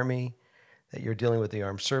the Army, that you're dealing with the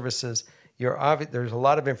armed services. There's a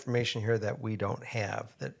lot of information here that we don't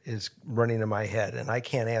have that is running in my head, and I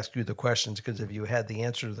can't ask you the questions because if you had the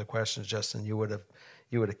answer to the questions, Justin, you would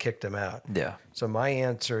have kicked him out. Yeah. So my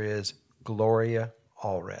answer is Gloria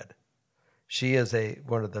Allred. She is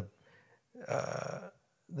one of the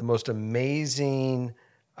most amazing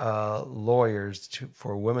lawyers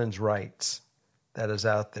for women's rights that is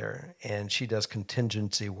out there, and she does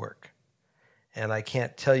contingency work. And I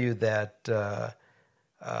can't tell you that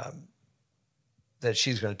that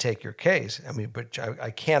she's going to take your case. I mean, but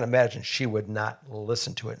I can't imagine she would not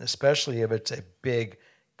listen to it, and especially if it's a big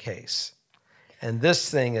case. And this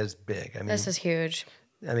thing is big. I mean, This is huge.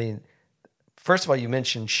 I mean, first of all, you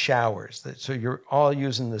mentioned showers. So you're all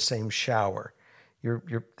using the same shower.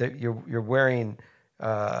 You're wearing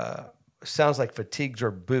sounds like fatigues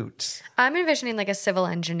or boots. I'm envisioning like a civil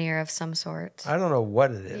engineer of some sort. I don't know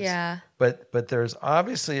what it is. Yeah. But there's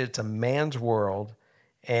obviously it's a man's world,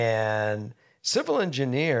 and civil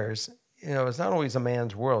engineers, it's not always a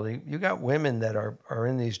man's world. You got women that are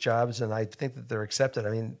in these jobs, and I think that they're accepted.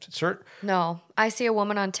 I mean, No, I see a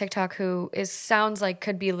woman on TikTok who sounds like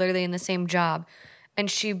could be literally in the same job,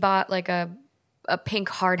 and she bought like a pink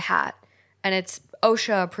hard hat, and it's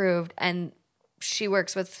OSHA approved, and she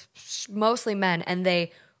works with mostly men, and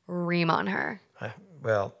they ream on her.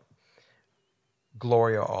 Well,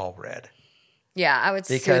 Gloria Allred. Yeah, I would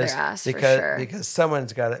sue their ass for sure. Because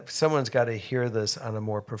someone's got to hear this on a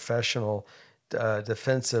more professional,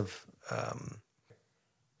 defensive,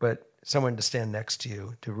 but someone to stand next to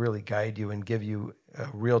you to really guide you and give you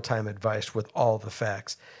real-time advice with all the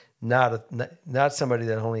facts, not somebody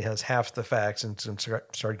that only has half the facts and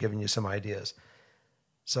start giving you some ideas.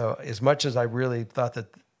 So as much as I really thought that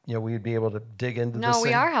we'd be able to dig into this. No,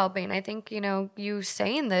 we are helping. I think you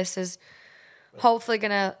saying this is hopefully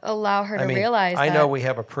going to allow her to realize that. I know we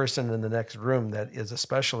have a person in the next room that is a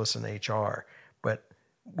specialist in HR, but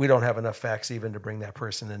we don't have enough facts even to bring that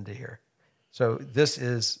person into here. So this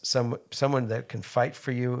is someone that can fight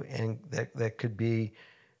for you and that could be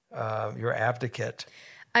your advocate.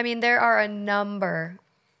 I mean, there are a number,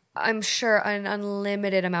 I'm sure an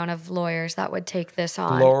unlimited amount of lawyers that would take this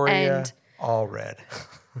on. Gloria Allred.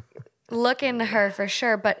 Look into her for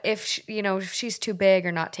sure, but if she's too big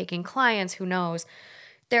or not taking clients, who knows?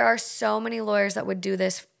 There are so many lawyers that would do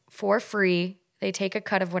this for free. They take a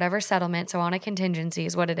cut of whatever settlement, so on a contingency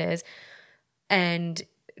is what it is, and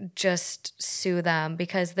just sue them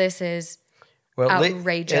because this is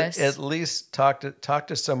outrageous. At least talk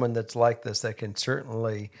to someone that's like this that can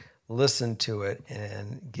certainly listen to it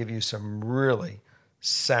and give you some really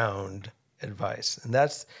sound advice. And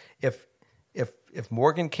that's if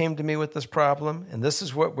Morgan came to me with this problem, and this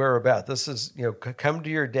is what we're about. This is, come to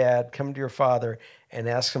your dad, come to your father, and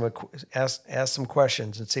ask him ask some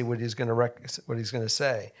questions and see what he's going to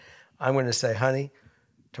say. I'm going to say, honey,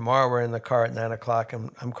 tomorrow we're in the car at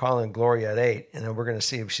 9:00. I'm calling Gloria at 8, and then we're going to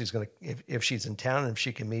see if she's in town and if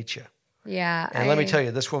she can meet you. Yeah. And let me tell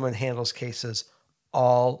you, this woman handles cases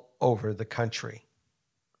all over the country.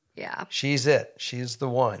 Yeah. She's it. She's the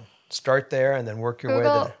one start there and then work your way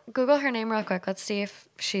there. Google her name real quick. Let's see if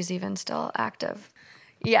she's even still active.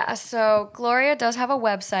 Yeah, so Gloria does have a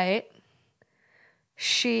website.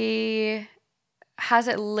 She has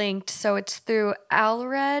it linked, so it's through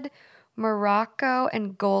Allred, Morocco,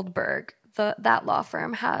 and Goldberg. That law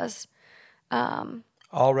firm has.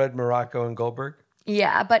 Allred, Morocco, and Goldberg?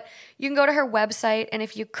 Yeah, but you can go to her website, and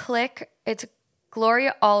if you click, it's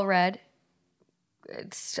Gloria Allred.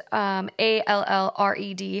 It's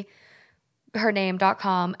ALLRED, her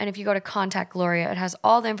name.com. And if you go to contact Gloria, it has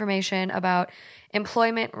all the information about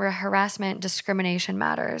employment, harassment, discrimination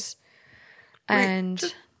matters. And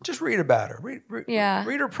just read about her.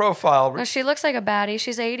 Read her profile. Well, she looks like a baddie.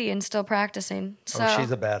 She's 80 and still practicing. So,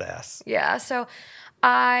 she's a badass. Yeah. So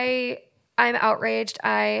I'm outraged.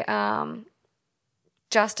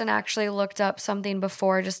 Justin actually looked up something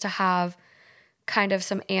before just to have kind of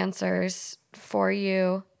some answers for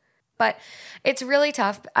you. But it's really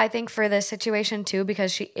tough, I think, for this situation too,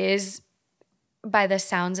 because she is, by the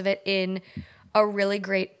sounds of it, in a really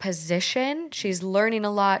great position. She's learning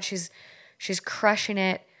a lot. She's crushing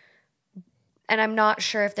it. And I'm not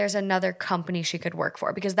sure if there's another company she could work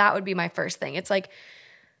for, because that would be my first thing. It's like,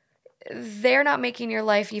 they're not making your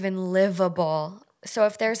life even livable. So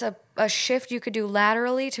if there's a shift you could do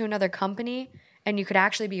laterally to another company and you could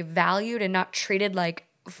actually be valued and not treated like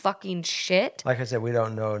fucking shit. Like I said, we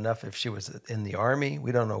don't know enough if she was in the Army.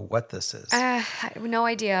 We don't know what this is. I have no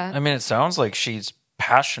idea. I mean, it sounds like she's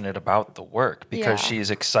passionate about the work because she's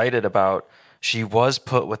excited about, she was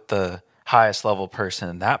put with the highest level person,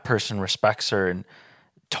 and that person respects her and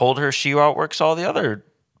told her she outworks all the other.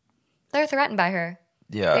 They're threatened by her.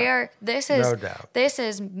 Yeah. They are. No doubt. This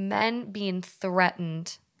is men being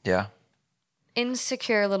threatened. Yeah.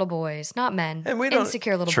 Insecure little boys, not men. And we don't,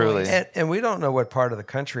 insecure little truly. boys. And we don't know what part of the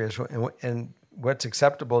country is and what's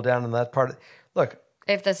acceptable down in that part. Look,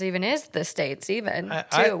 if this even is the States, we don't know.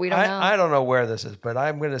 I don't know where this is, but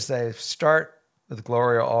I'm going to say start with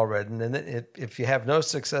Gloria Allred. And then if you have no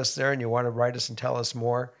success there and you want to write us and tell us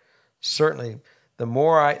more, certainly the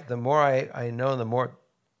more I know, the more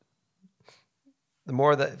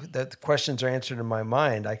that the questions are answered in my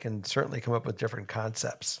mind, I can certainly come up with different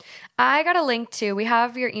concepts. I got a link too. We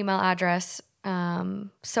have your email address.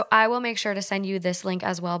 So I will make sure to send you this link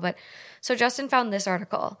as well. But so Justin found this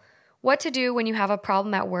article: what to do when you have a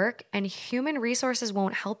problem at work and human resources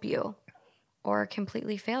won't help you or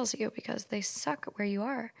completely fails you because they suck where you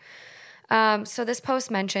are. So this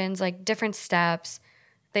post mentions like different steps.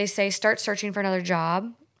 They say start searching for another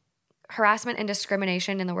job. Harassment and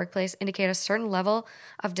discrimination in the workplace indicate a certain level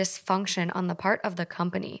of dysfunction on the part of the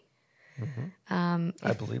company. Mm-hmm.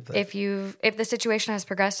 I believe that. If the situation has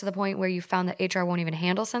progressed to the point where you found that HR won't even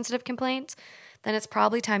handle sensitive complaints, then it's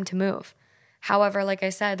probably time to move. However, like I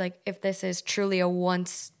said, like if this is truly a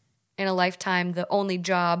once in a lifetime, the only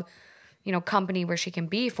job, company where she can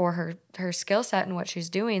be for her skill set and what she's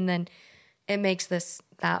doing, then it makes this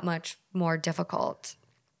that much more difficult.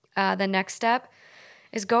 The next step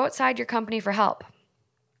is go outside your company for help.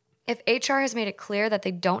 If HR has made it clear that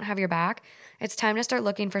they don't have your back, it's time to start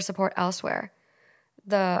looking for support elsewhere.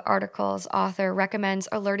 The article's author recommends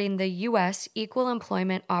alerting the U.S. Equal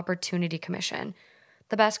Employment Opportunity Commission.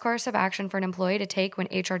 The best course of action for an employee to take when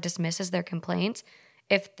HR dismisses their complaints,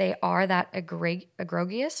 if they are that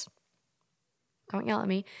egregious, don't yell at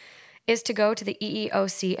me, is to go to the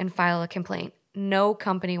EEOC and file a complaint. No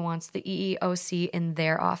company wants the EEOC in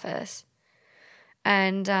their office.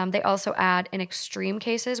 And they also add, in extreme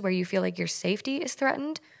cases where you feel like your safety is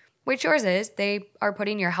threatened, which yours is, they are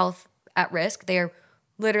putting your health at risk. They are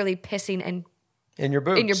literally pissing in your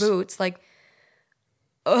boots. Like,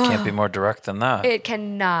 can't be more direct than that. It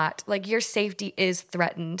cannot. Like, your safety is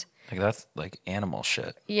threatened. Like, that's like animal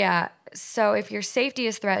shit. Yeah. So if your safety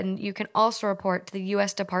is threatened, you can also report to the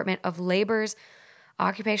U.S. Department of Labor's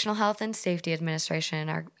Occupational Health and Safety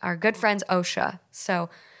Administration, our good friends OSHA.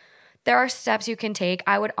 So there are steps you can take.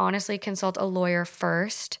 I would honestly consult a lawyer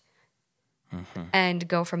first and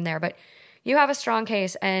go from there. But you have a strong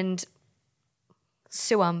case and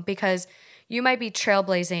sue them because you might be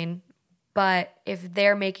trailblazing, but if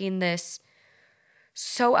they're making this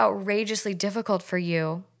so outrageously difficult for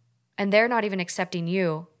you and they're not even accepting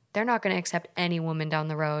you, they're not going to accept any woman down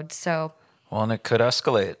the road. So, well, and it could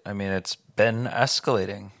escalate. I mean, it's been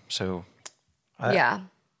escalating. So, yeah.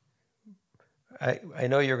 I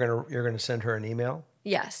know you're gonna send her an email.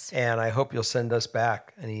 Yes. And I hope you'll send us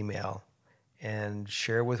back an email and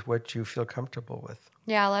share with what you feel comfortable with.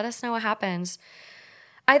 Yeah, let us know what happens.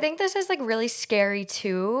 I think this is like really scary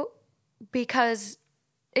too, because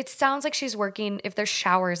it sounds like she's working if there's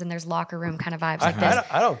showers and there's locker room kind of vibes like this.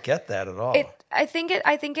 I don't get that at all. I think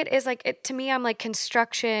it is like it, to me. I'm like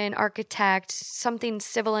construction, architect, something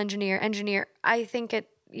civil engineer. I think it,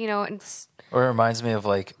 it's. Or it reminds me of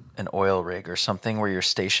like an oil rig or something where you're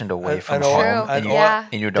stationed away from True. home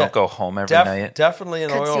and you don't go home every night. Definitely an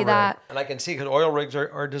Could oil see rig. that. And I can see because oil rigs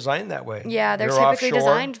are designed that way. Yeah, they're You're typically offshore.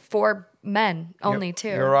 designed for men only too.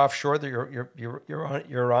 You're offshore.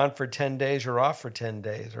 You're on for 10 days. You're off for 10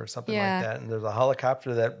 days or something Yeah. like that. And there's a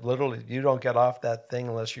helicopter that literally you don't get off that thing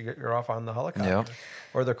unless you're off on the helicopter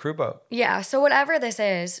or the crew boat. Yeah. So whatever this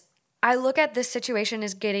is, I look at this situation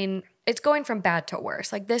as it's going from bad to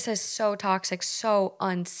worse. Like this is so toxic, so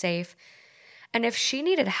unsafe. And if she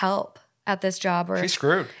needed help at this job, or She's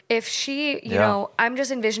screwed. if she, you know, I'm just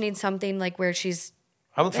envisioning something like where she's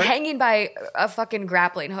hanging by a fucking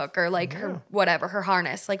grappling hook or like her whatever, her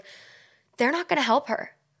harness. Like they're not going to help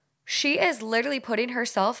her. She is literally putting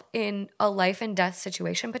herself in a life and death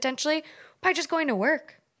situation potentially by just going to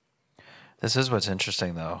work. This is what's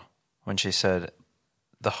interesting though, when she said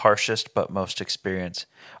the harshest but most experienced.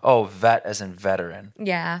 Oh, vet as in veteran.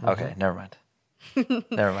 Yeah. Okay, never mind.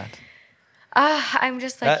 Never mind. I'm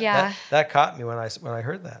just like, That caught me when I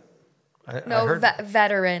heard that. I heard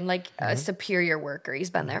veteran, like a superior worker.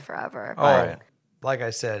 He's been there forever. Oh, right. Like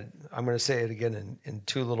I said, I'm going to say it again in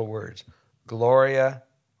two little words. Gloria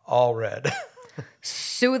Allred.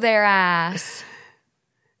 Sue their ass.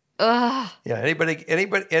 Ugh. Yeah,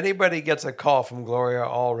 anybody gets a call from Gloria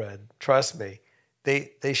Allred, trust me,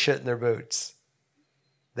 they shit in their boots.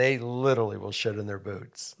 They literally will shit in their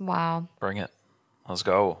boots. Wow. Bring it. Let's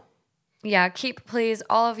go. Yeah, please,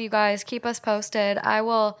 all of you guys, keep us posted.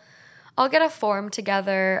 I'll get a form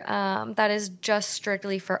together that is just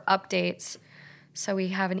strictly for updates, so we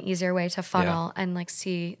have an easier way to funnel and like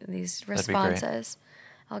see these responses.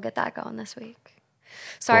 I'll get that going this week.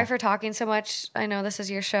 Sorry for talking so much. I know this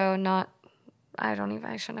is your show. I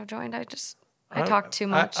shouldn't have joined. I talked too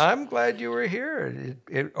much. I'm glad you were here.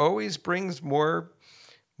 It always brings more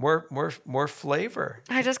flavor.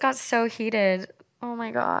 I just got so heated. Oh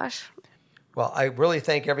my gosh. Well, I really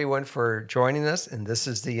thank everyone for joining us, and this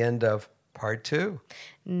is the end of part 2.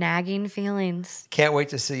 Nagging feelings. Can't wait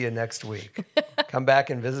to see you next week. Come back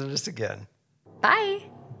and visit us again. Bye.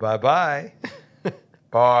 Bye-bye.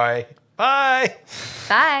 Bye. Bye.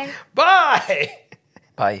 Bye. Bye.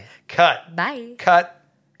 Bye. Cut. Bye.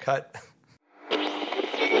 Cut.